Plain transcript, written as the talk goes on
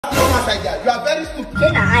outside there. You are very stupid.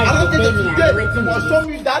 I don't think today you must show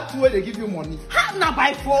me that way they give you money. How now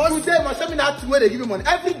by force? Today you must show me that way they give you money.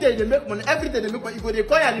 Every day they make money. Every day they make money. You go they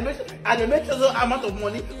call you and they make sure amount of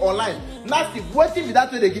money online. Nasty, what if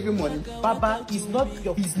that way they give you money? Baba, it's not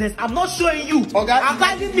your business. I'm not showing you. Okay, I'm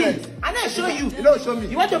guiding me. I'm not showing you. You don't show me.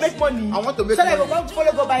 You want to make money? I want to make so money. So like,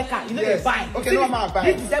 follow go buy car. You know they buy. Okay, no man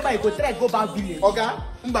buy. This December you go try go back village. Okay,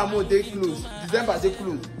 Mbamo they close. December they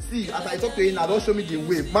close. See, as I talk to you now, don't show me the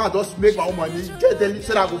way. Man, just make my own money. Get the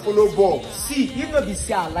so that I go follow ball. See, if not be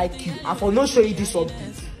say I like you, I for not show you this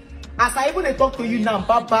update. As I even talk to you now,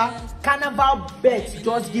 Baba, Carnival bet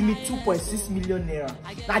just give me 2.6 million naira.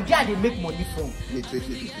 Now there they make money from. Wait.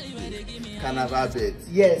 Carnival bet.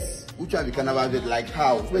 Yes. Which one be Carnival bet? Like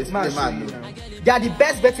how? Wait, man. They are the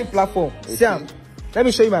best betting platform. Okay. Sam, let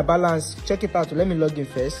me show you my balance. Check it out. Let me log in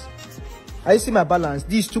first. Are you see my balance?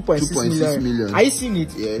 This 2.6 million. Are you seeing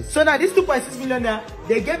it? Yes. So now this 2.6 million naira,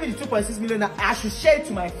 they gave me the 2.6 million naira. I should share it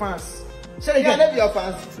to my fans. So you don't be your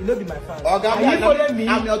fans. You don't be my fans. Okay, are you following me?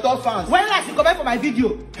 I'm your top fans. When last you comment for my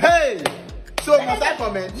video? Hey! So must I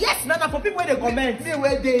comment? Yes, no, for people when they comment. Me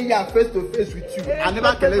where they here face to face with you. I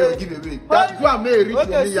never tell you give away. That's why I may reach for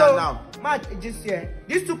me now. Man, just here.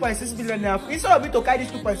 This 2.6 million naira. Instead of me to carry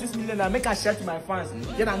this 2.6 million naira, make a share to my fans.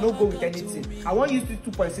 Then I no go with anything. I want you to use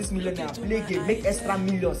 2.6 million naira, play game, make extra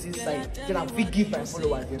millions inside. Then I will give my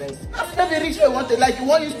followers the rest. After the rich you want to like you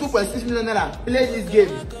want to use 2.6 million naira, play this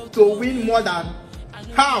game to win more than.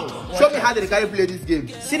 How? Show me how they can play this game.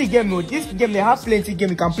 See the game, no. This game they have plenty game.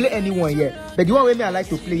 You can play anyone here. But the one way me I like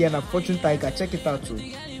to play here na Fortune Tiger. Check it out too.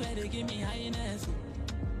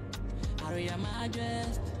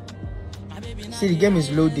 See the game is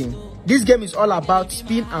loading. This game is all about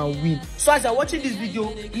spin and win. So as you're watching this video,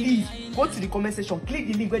 please go to the comment section, click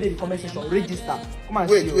the link where the comment section, register. Come on.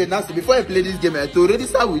 Wait, Nasty, before you play this game, to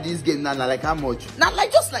register with this game now, like how much? Now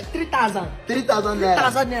like just like 3,000. 3,000 naira.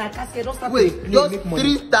 3,000 naira. Cascade, don't start wait, just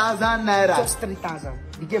 3,000 naira. Just 3,000.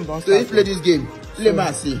 The game don't start. So you play this game, play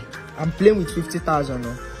man see. I'm playing with 50,000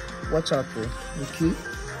 now. Watch out, bro. Okay.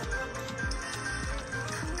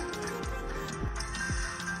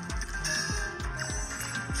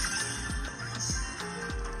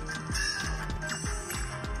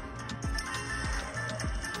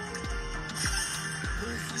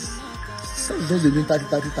 Just doing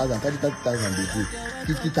 30,000, they do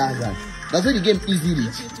 50,000. That's why the game easy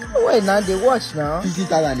reach. Wait now, they watch now.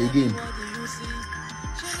 50,000 again.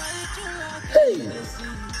 Hey,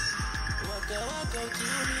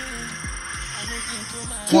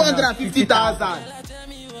 250,000.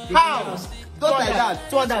 How? Just like that.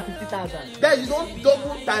 250,000. Then you don't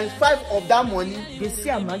double times 5 of that money. They see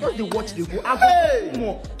I'm not just they watch they go. Hey!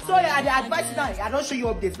 More. So I advise you now. I don't show you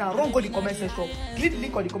updates now. Run go the comment section. Click the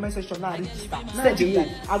link on the comment section now. Register. Send the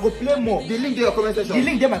link. I go play more. The link in your comment section. The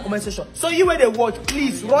link in my comment section. So you where they watch,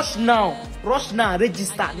 please rush now. Rush now.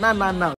 Register now.